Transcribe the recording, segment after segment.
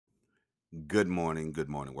Good morning. Good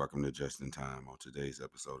morning. Welcome to Just in Time. On today's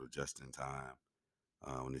episode of Just in Time,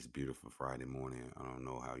 on this beautiful Friday morning, I don't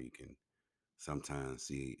know how you can sometimes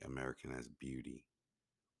see American as beauty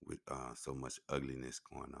with so much ugliness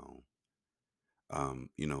going on.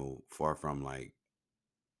 Far from like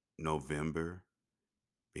November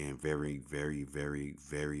being very, very, very,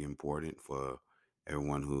 very important for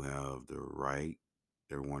everyone who have the right,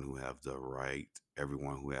 everyone who have the right,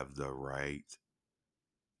 everyone who have the right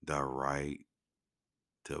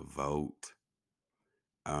to vote.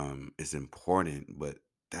 It's important, but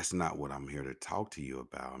that's not what I'm here to talk to you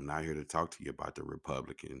about. I'm not here to talk to you about the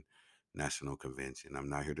Republican National Convention. I'm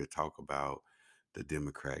not here to talk about the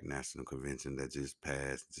Democrat National Convention that just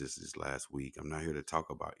passed just this last week. I'm not here to talk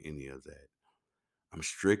about any of that. I'm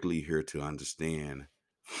strictly here to understand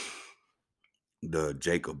the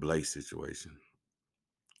Jacob Blake situation.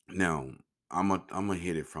 Now, I'm gonna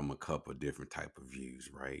hit it from a couple different type of views,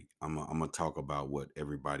 right? I'm gonna talk about what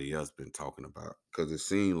everybody else been talking about because it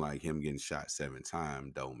seemed like him getting shot 7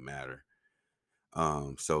 times don't matter.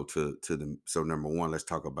 So number one, let's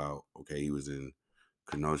talk about okay, he was in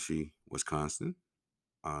Kenosha, Wisconsin.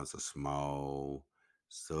 It's a small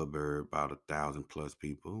suburb, about 1,000 plus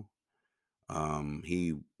people.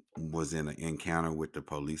 He was in an encounter with the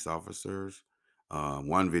police officers.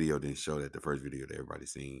 One video didn't show that, the first video that everybody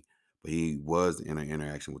seen, but he was in an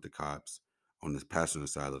interaction with the cops on the passenger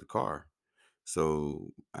side of the car.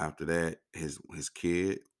 So after that, his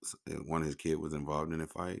kid, one of his kid was involved in the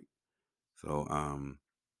fight. So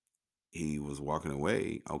he was walking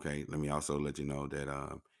away. Okay, let me also let you know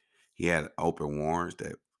that he had open warrants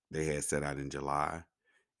that they had set out in July,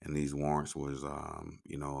 and these warrants was a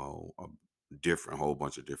different whole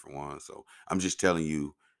bunch of different ones. So I'm just telling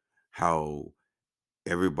you how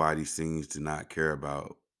everybody seems to not care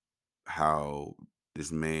about how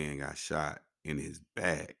this man got shot in his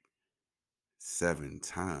back 7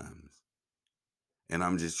 times. And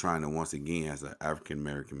I'm just trying to once again, as an African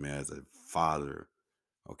American man, as a father,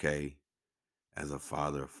 okay, as a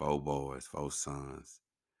father of 4 boys, 4 sons,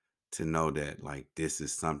 to know that like this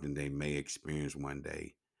is something they may experience one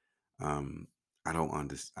day. Um, I don't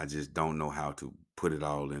understand. I just don't know how to put it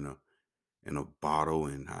all in a bottle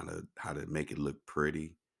and how to make it look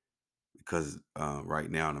pretty because right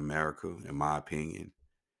now in America, in my opinion,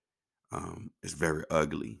 it's very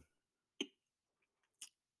ugly,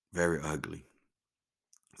 very ugly.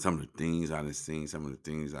 Some of the things I done seen, some of the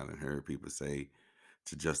things I done heard people say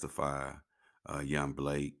to justify young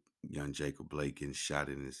Blake, young Jacob Blake getting shot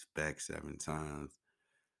in his back 7 times.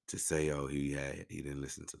 To say, oh, he didn't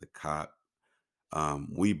listen to the cop.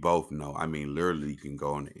 We both know. I mean, literally, you can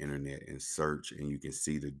go on the internet and search, and you can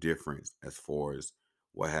see the difference as far as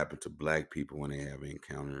what happened to black people when they have an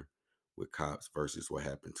encounter with cops versus what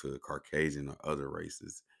happened to Caucasian or other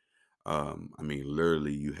races. I mean,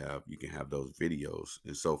 literally, you can have those videos,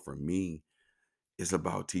 and so for me, it's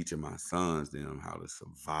about teaching my sons them how to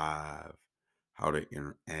survive, how to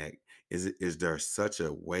interact. Is there such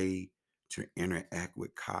a way to interact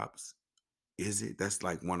with cops? Is it? That's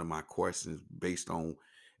like one of my questions based on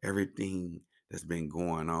everything that's been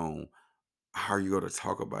going on. How are you going to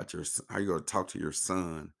talk about how are you going to talk to your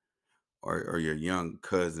son or your young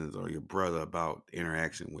cousins or your brother about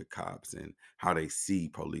interaction with cops and how they see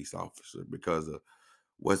police officers because of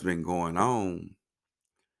what's been going on?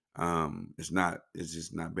 It's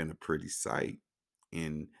just not been a pretty sight.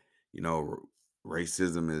 And you know r-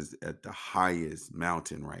 racism is at the highest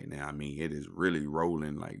mountain right now. I mean, it is really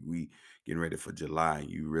rolling. Like we getting ready for July,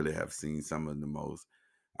 you really have seen some of the most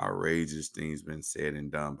outrageous things been said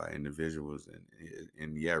and done by individuals,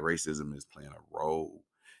 and yeah, racism is playing a role,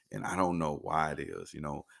 and I don't know why it is.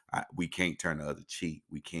 We can't turn the other cheek,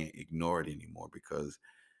 we can't ignore it anymore because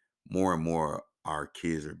more and more our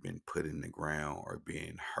kids are being put in the ground or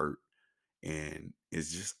being hurt, and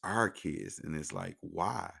it's just our kids, and it's like,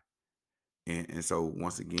 why? And so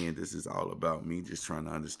once again, this is all about me just trying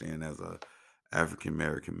to understand as a African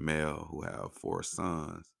American male who have 4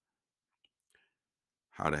 sons,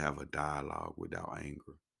 how to have a dialogue without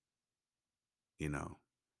anger. You know,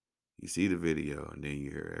 you see the video and then you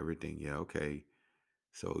hear everything. Yeah, okay.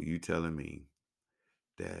 So you telling me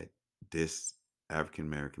that this African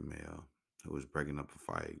American male who was breaking up a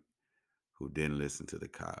fight, who didn't listen to the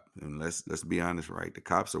cop, and let's be honest, right? The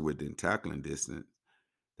cops are within tackling distance.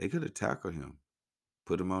 They could have tackled him,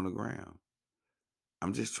 put him on the ground.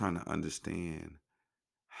 I'm just trying to understand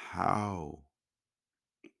how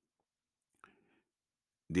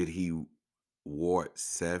did he ward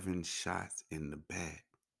 7 shots in the back?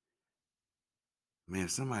 Man,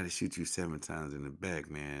 if somebody shoot you 7 times in the back,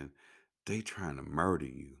 man, they trying to murder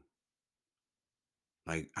you.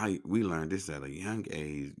 Like we learned this at a young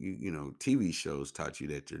age. TV shows taught you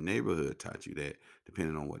that, your neighborhood taught you that,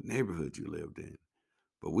 depending on what neighborhood you lived in.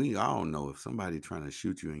 But we all know if somebody trying to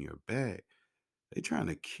shoot you in your back, they trying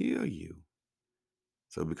to kill you.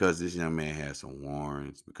 So because this young man had some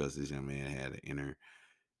warrants, because this young man had an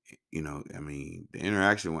I mean, the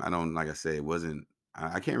interaction, I don't, like I said, it wasn't,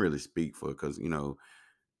 I can't really speak for, because,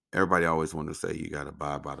 everybody always want to say you got to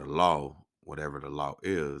abide by the law, whatever the law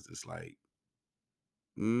is. It's like,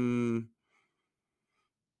 mm,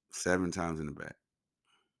 7 times in the back.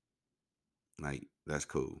 Like, that's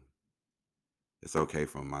cool. It's okay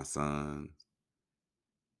for my sons.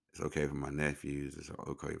 It's okay for my nephews. It's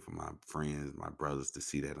okay for my friends, my brothers to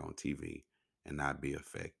see that on TV and not be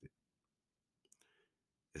affected.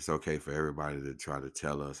 It's okay for everybody to try to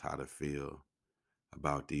tell us how to feel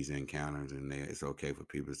about these encounters, and it's okay for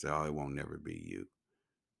people to say, "Oh, it won't never be you."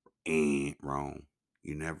 And wrong.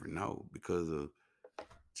 You never know, because of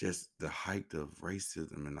just the height of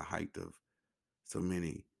racism and the height of so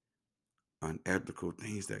many unethical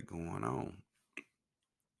things that going on.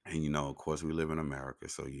 And of course, we live in America,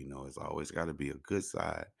 so it's always got to be a good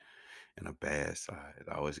side and a bad side. It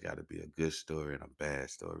always got to be a good story and a bad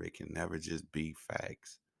story. It can never just be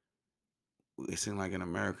facts. It seems like in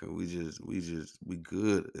America, we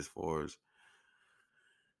good as far as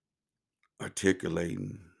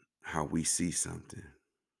articulating how we see something,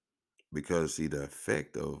 because see the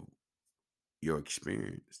effect of your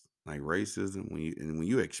experience, like racism, when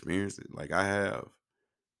you experience it, like I have,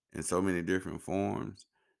 in so many different forms.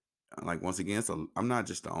 Like, once again, so I'm not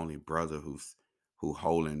just the only brother who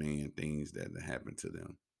holding in things that happened to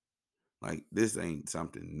them. Like, this ain't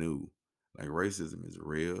something new. Like, racism is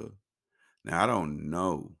real. Now, I don't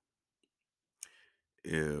know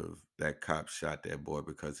if that cop shot that boy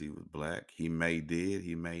because he was black. He may did,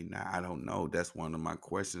 he may not. I don't know. That's one of my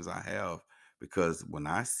questions I have, because when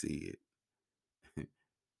I see it,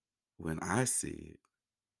 when I see it,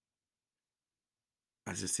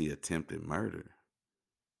 I just see attempted murder.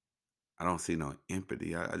 I don't see no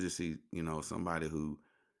empathy. I just see, somebody who,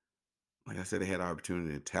 like I said, they had the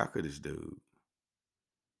opportunity to tackle this dude.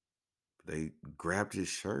 They grabbed his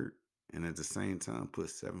shirt and at the same time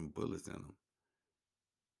put 7 bullets in him.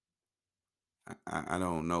 I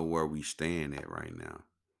don't know where we stand at right now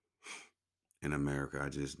in America. I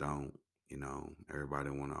just don't.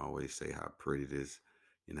 Everybody want to always say how pretty this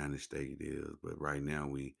United States is, but right now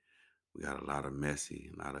we got a lot of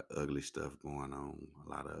messy, a lot of ugly stuff going on, a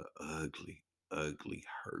lot of ugly, ugly,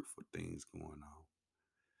 hurtful things going on.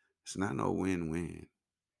 It's not no win-win.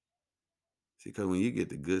 See, because when you get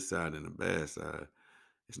the good side and the bad side,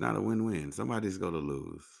 it's not a win-win. Somebody's gonna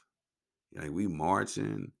lose. Like, we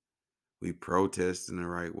marching, we protesting the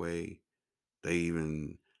right way. They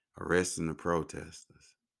even arresting the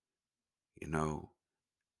protesters, you know.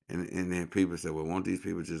 And then people say, well, won't these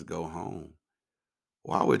people just go home?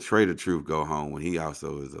 Why would Trader Truth go home when he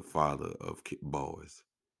also is a father of boys?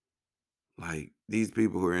 Like, these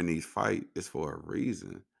people who are in these fights, it's for a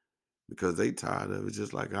reason, because they tired of it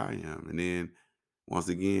just like I am. And then once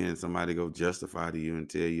again, somebody go justify to you and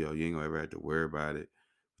tell you, oh, you ain't gonna ever have to worry about it.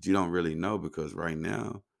 But you don't really know, because right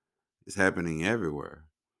now it's happening everywhere.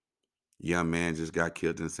 Young man just got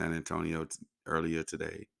killed in San Antonio earlier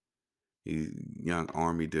today. He's young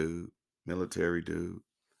army dude, military dude.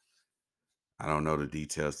 I don't know the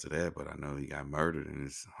details to that, but I know he got murdered in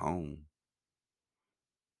his home.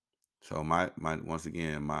 So my once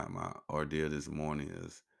again, my ordeal this morning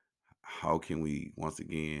is, how can we once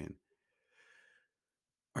again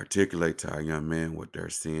articulate to our young men what they're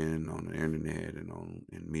seeing on the internet and on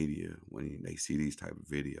in media when they see these type of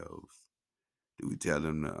videos? Do we tell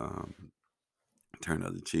them to turn the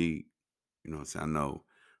other cheek? So I know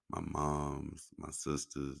my moms, my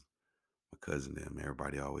sisters, my cousin, them,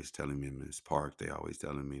 everybody always telling me in this park, they always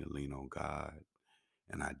telling me to lean on God.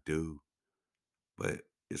 And I do. But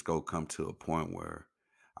it's gonna come to a point where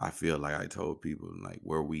I feel like I told people, like,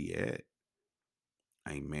 where we at,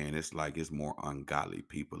 hey man, it's like it's more ungodly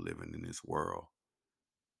people living in this world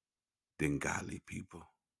than godly people.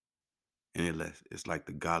 And it's like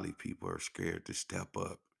the godly people are scared to step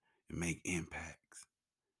up and make impacts.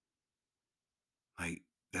 Like,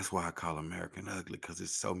 that's why I call American ugly, because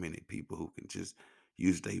there's so many people who can just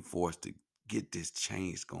use their voice to get this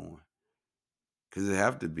change going. Because it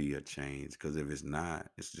have to be a change. Because if it's not,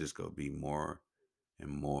 it's just gonna be more and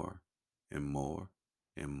more and more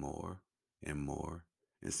and more and more.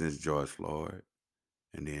 And since George Floyd,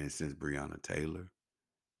 and then since Breonna Taylor,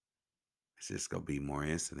 it's just gonna be more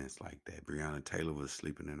incidents like that. Breonna Taylor was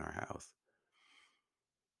sleeping in her house.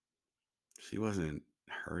 She wasn't.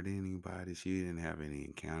 hurt anybody. She didn't have any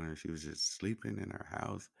encounters. She was just sleeping in her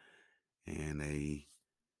house, and they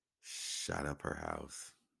shot up her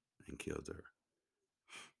house and killed her.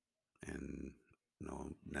 And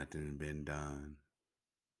no, nothing had been done.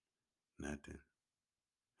 Nothing.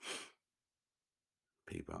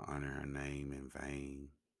 People honor her name in vain,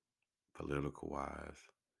 political wise.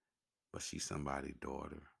 But she's somebody's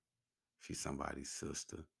daughter. She's somebody's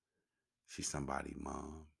sister. She's somebody's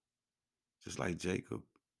mom. Just like Jacob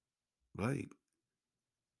Blake.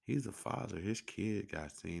 He's a father. His kid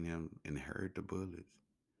got seen him inherit the bullets.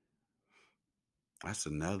 That's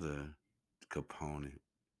another component.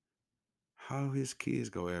 How his kids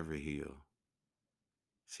go ever heal?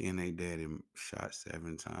 Seeing their daddy shot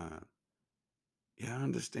 7 times. Yeah, I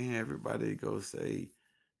understand everybody go say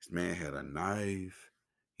this man had a knife,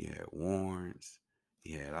 he had warrants,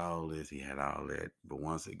 he had all this, he had all that. But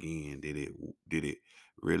once again, did it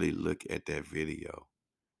really look at that video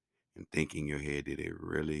and think in your head, did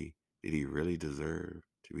he really deserve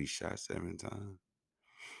to be shot 7 times?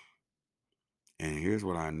 And here's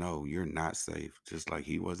what I know, you're not safe. Just like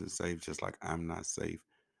he wasn't safe, just like I'm not safe.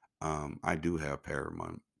 I do have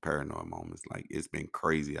paranoid moments. Like it's been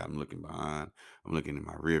crazy. I'm looking behind. I'm looking in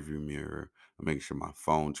my rearview mirror. I'm making sure my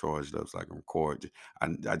phone charged up so I can record.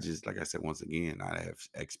 I just like I said once again, I have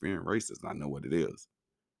experienced racism. I know what it is.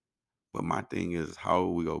 But my thing is, how are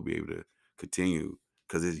we gonna be able to continue?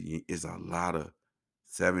 Because it's a lot of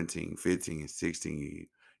 17, 15, and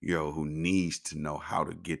 16-year old who needs to know how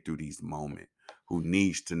to get through these moments, who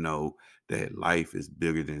needs to know that life is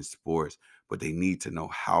bigger than sports, but they need to know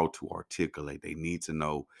how to articulate. They need to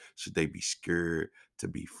know, should they be scared to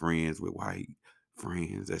be friends with white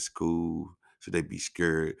friends at school? Should they be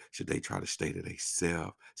scared? Should they try to stay to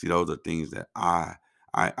themselves? See, those are things that I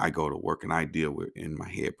go to work and I deal with in my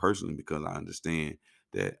head personally because I understand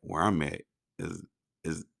that where I'm at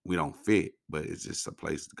is we don't fit, but it's just a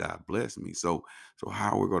place God blessed me. So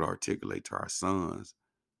how we're going to articulate to our sons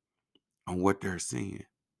on what they're seeing?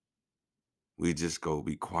 We just go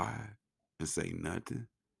be quiet and say nothing.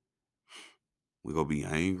 We go be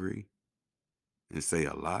angry and say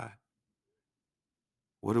a lot.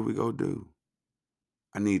 What are we gonna do?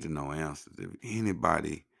 I need to know answers. If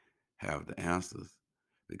anybody have the answers,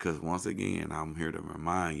 because once again, I'm here to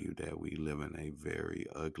remind you that we live in a very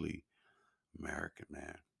ugly American,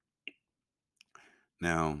 man.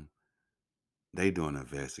 Now, they do an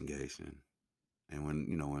investigation. And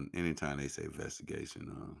when anytime they say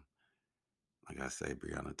investigation, like I say,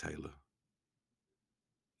 Breonna Taylor,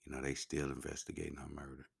 they still investigating her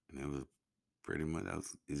murder. And it was pretty much, that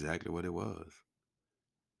was exactly what it was.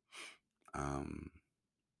 Um,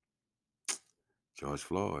 George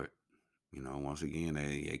Floyd, once again,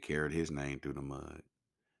 they carried his name through the mud.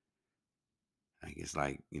 Like it's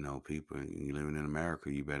like, people, you living in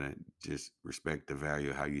America, you better just respect the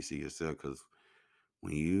value of how you see yourself. Because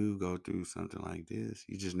when you go through something like this,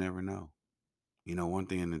 you just never know. One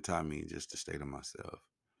thing that taught me just to stay to myself.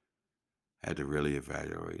 I had to really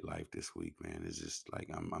evaluate life this week, man. It's just like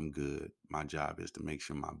I'm good. My job is to make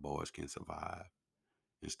sure my boys can survive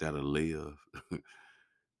instead of live.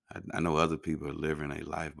 I know other people are living a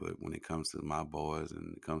life, but when it comes to my boys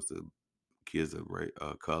and it comes to kids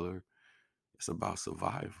of color, it's about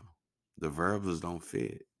survival. The verbs don't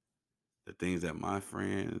fit. The things that my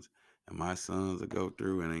friends and my sons will go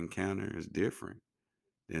through and encounter is different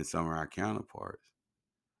than some of our counterparts.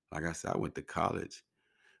 Like I said, I went to college,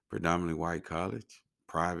 predominantly white college,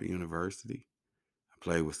 private university. I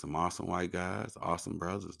played with some awesome white guys, awesome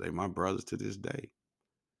brothers. They my brothers to this day.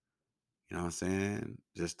 You know what I'm saying?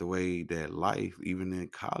 Just the way that life, even in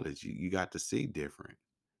college, you got to see different,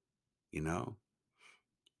 you know?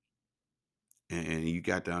 And you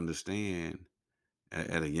got to understand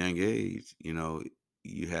at a young age,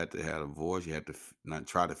 you had to have a voice. You have to not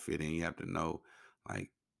try to fit in. You have to know, like,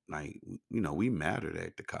 we mattered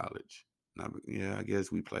at the college. Now, yeah, I guess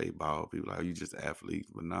we played ball. People are like, you just athletes,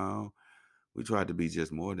 but no, we tried to be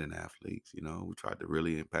just more than athletes. We tried to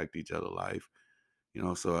really impact each other's life.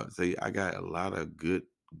 So I say I got a lot of good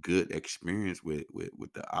experience with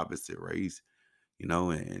the opposite race.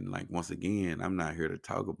 And like once again, I'm not here to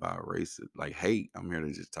talk about race like hate. I'm here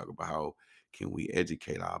to just talk about how can we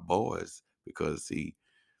educate our boys because see,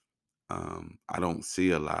 I don't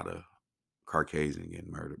see a lot of Caucasian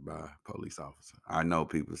getting murdered by a police officer. I know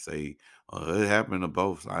people say, it happened to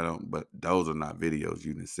both. I don't, but those are not videos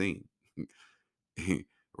you done seen.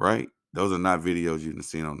 Right? Those are not videos you done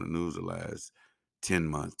seen on the news the last 10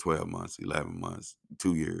 months, 12 months, 11 months,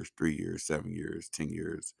 2 years, 3 years, 7 years, 10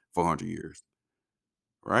 years, 400 years.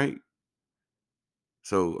 Right?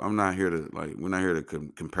 So I'm not here to like we're not here to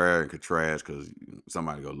compare and contrast because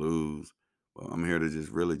somebody gonna lose. Well, I'm here to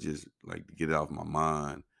just really just like get it off my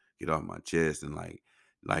mind, get off my chest, and like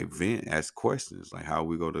vent, ask questions like how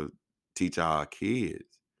we go to teach our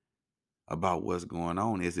kids about what's going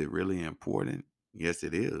on. Is it really important? Yes,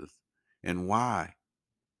 it is. And why?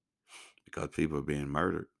 Because people are being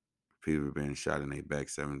murdered, people are being shot in their back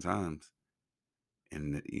 7 times,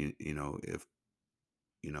 and if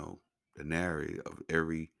you know the narrative of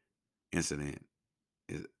every incident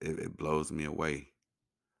it blows me away.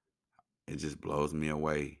 It just blows me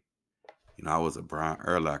away. I was a Brian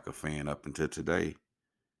Urlacher fan up until today,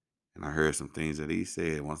 and I heard some things that he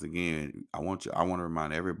said. Once again, I want to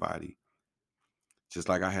remind everybody, just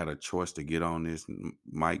like I had a choice to get on this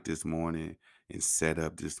mic this morning and set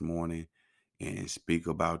up this morning and speak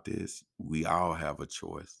about this, we all have a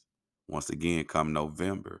choice. Once again, come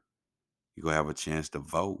November, you're going to have a chance to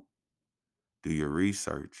vote, do your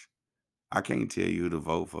research. I can't tell you who to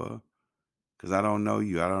vote for, because I don't know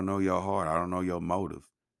you. I don't know your heart. I don't know your motive.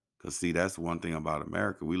 Because, see, that's one thing about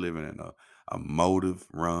America. We living in a motive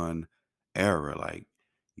run era. Like,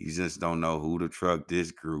 you just don't know who to truck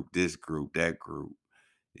this group, that group.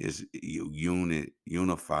 It's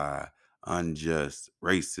unify, unjust,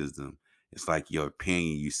 racism. It's like your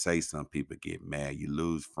opinion. You say some people get mad. You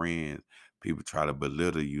lose friends. People try to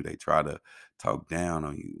belittle you. They try to talk down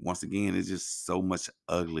on you. Once again, it's just so much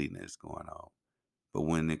ugliness going on. But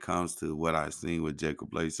when it comes to what I've seen with Jacob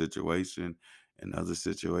Blake's situation and other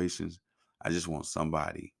situations, I just want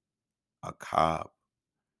somebody, a cop.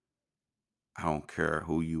 I don't care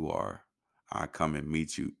who you are. I come and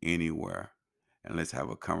meet you anywhere, and let's have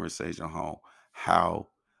a conversation on how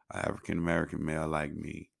an African American male like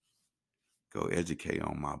me go educate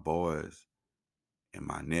on my boys and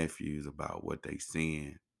my nephews about what they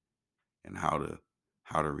seeing and how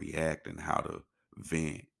to react and how to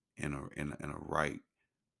vent in a right.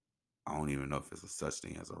 I don't even know if it's a such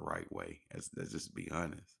thing as a right way. Let's just be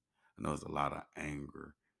honest. I know there's a lot of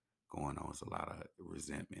anger going on. It's a lot of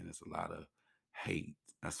resentment. It's a lot of hate.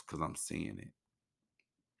 That's because I'm seeing it.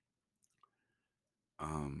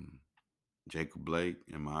 Um, Jacob Blake,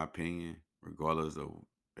 in my opinion, regardless of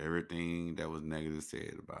everything that was negative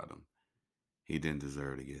said about him, he didn't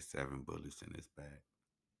deserve to get 7 bullets in his back.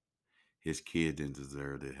 His kid didn't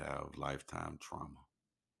deserve to have lifetime trauma.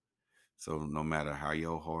 So no matter how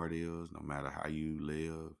your heart is, no matter how you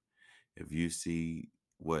live, if you see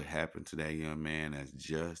what happened to that young man as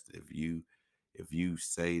just, if you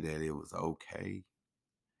say that it was okay,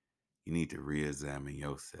 you need to re-examine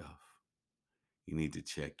yourself. You need to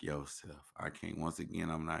check yourself. I can't. Once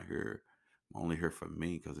again, I'm not here. I'm only here for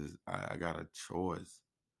me because I got a choice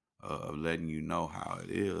of letting you know how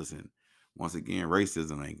it is. And once again,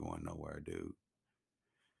 racism ain't going nowhere, dude.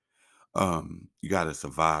 You got to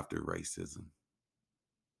survive through racism.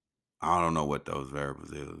 I don't know what those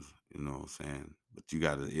variables is, you know what I'm saying? But you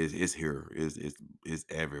gotta it's here. It's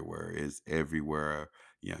everywhere. It's everywhere.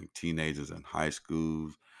 Young teenagers in high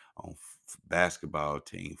schools, on basketball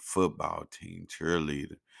team, football team,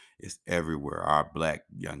 cheerleader. It's everywhere. Our black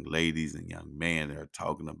young ladies and young men are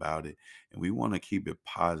talking about it. And we want to keep it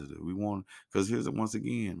positive. We want because here's once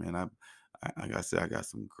again, man, like I said, I got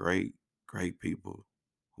some great people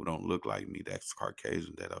who don't look like me, that's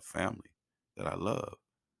Caucasian, that are family, that I love.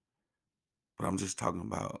 But I'm just talking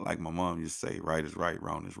about, like my mom used to say, right is right,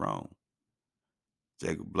 wrong is wrong.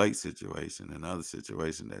 Jacob Blake situation and other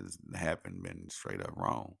situation that has happened been straight up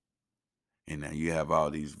wrong. And now you have all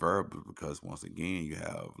these verbals because once again you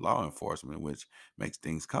have law enforcement, which makes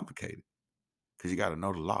things complicated. Because you got to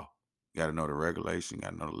know the law, you got to know the regulation, you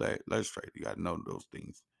got to know the legislature, you got to know those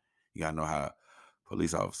things. You got to know how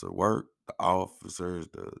police officers work, the officers,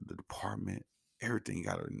 the department, everything. You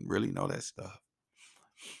got to really know that stuff.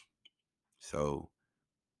 So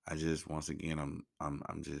I just once again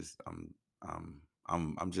I'm just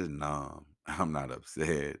numb. I'm not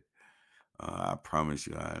upset. I promise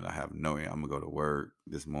you, I have no. I'm gonna go to work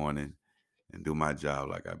this morning and do my job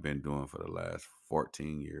like I've been doing for the last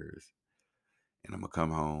 14 years, and I'm gonna come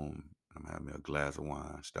home. I'm gonna have me a glass of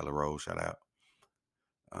wine, Stella Rose, shout out.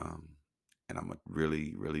 Um, and I'm gonna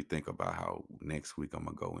really think about how next week I'm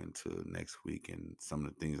gonna go into next week and some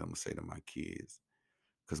of the things I'm gonna say to my kids.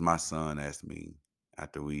 Because my son asked me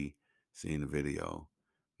after we seen the video,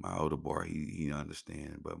 my older boy, he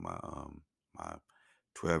understand, but my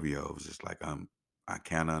 12-year-old was just like, I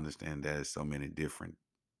can't understand that there's so many different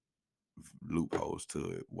loopholes to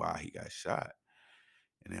it why he got shot.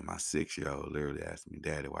 And then my 6-year-old literally asked me,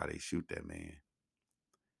 Daddy, why they shoot that man?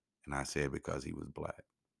 And I said because he was black.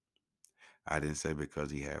 I didn't say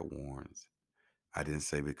because he had warrants. I didn't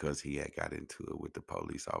say because he had got into it with the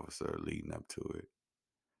police officer leading up to it.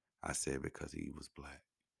 I said because he was black.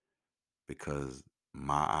 Because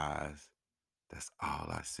my eyes, that's all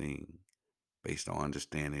I seen. Based on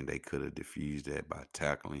understanding they could have diffused that by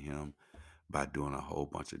tackling him, by doing a whole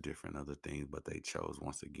bunch of different other things, but they chose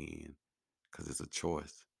once again, because it's a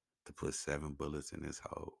choice, to put 7 bullets in his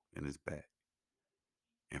hole, in his back,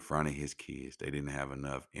 in front of his kids. They didn't have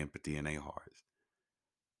enough empathy in their hearts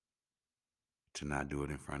to not do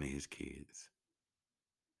it in front of his kids.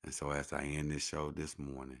 And so as I end this show this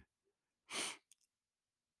morning,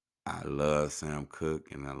 I love Sam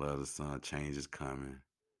Cooke and I love the song Change is Coming.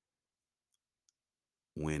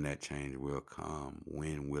 When that change will come,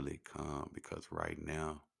 when will it come? Because right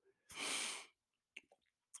now,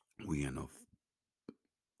 we in a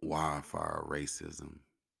wildfire racism,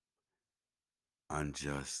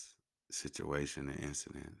 unjust situation and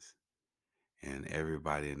incidents. And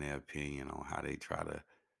everybody in their opinion on how they try to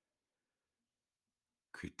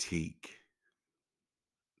critique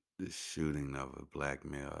the shooting of a black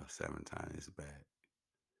male 7 times his back.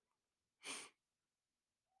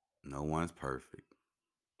 No one's perfect,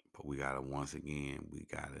 but we gotta, once again, we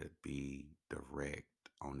gotta be direct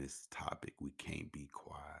on this topic. We can't be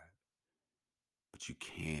quiet. But you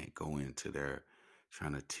can't go into there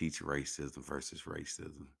trying to teach racism versus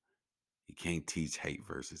racism. You can't teach hate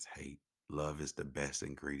versus hate. Love is the best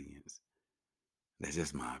ingredients. That's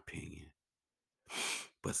just my opinion.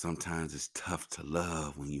 But sometimes it's tough to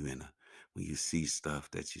love when when you see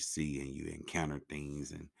stuff that you see and you encounter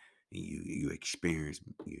things and you experience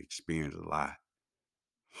a lot.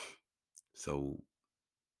 So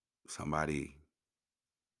somebody,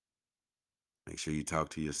 make sure you talk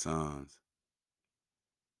to your sons.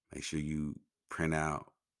 Make sure you print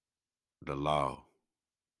out the law.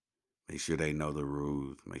 Make sure they know the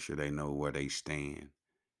rules. Make sure they know where they stand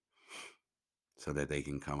so that they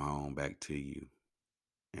can come home back to you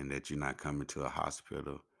and that you're not coming to a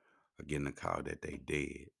hospital or getting a call that they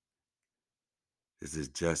dead. This is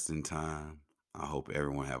just in time. I hope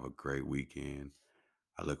everyone have a great weekend.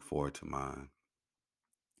 I look forward to mine.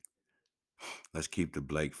 Let's keep the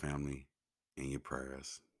Blake family in your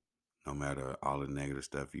prayers. No matter all the negative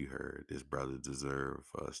stuff you heard, this brother deserves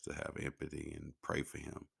for us to have empathy and pray for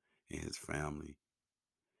him and his family.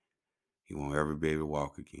 He won't ever be able to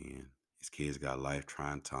walk again. His kids got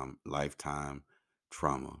lifetime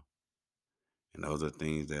trauma. And those are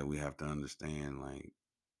things that we have to understand. Like,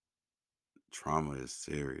 trauma is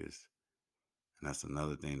serious. And that's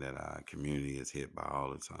another thing that our community is hit by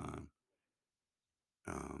all the time.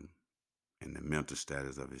 Um, and the mental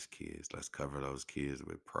status of his kids. Let's cover those kids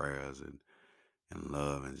with prayers and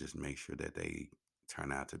love and just make sure that they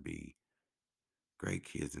turn out to be great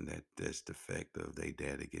kids and that that's the fact of they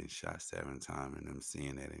daddy getting shot 7 times and them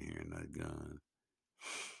seeing that and hearing that gun.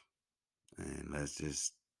 And let's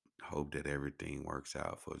just hope that everything works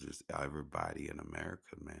out for just everybody in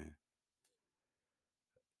America, man.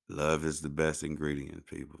 Love is the best ingredient,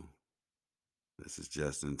 people. This is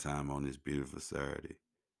Just in Time on this beautiful Saturday.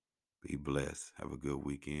 Be blessed. Have a good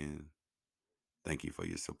weekend. Thank you for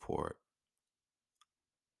your support.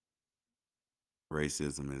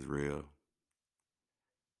 Racism is real,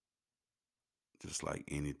 just like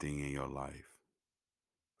anything in your life.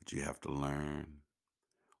 But you have to learn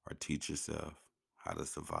or teach yourself how to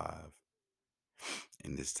survive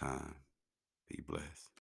in this time. Be blessed.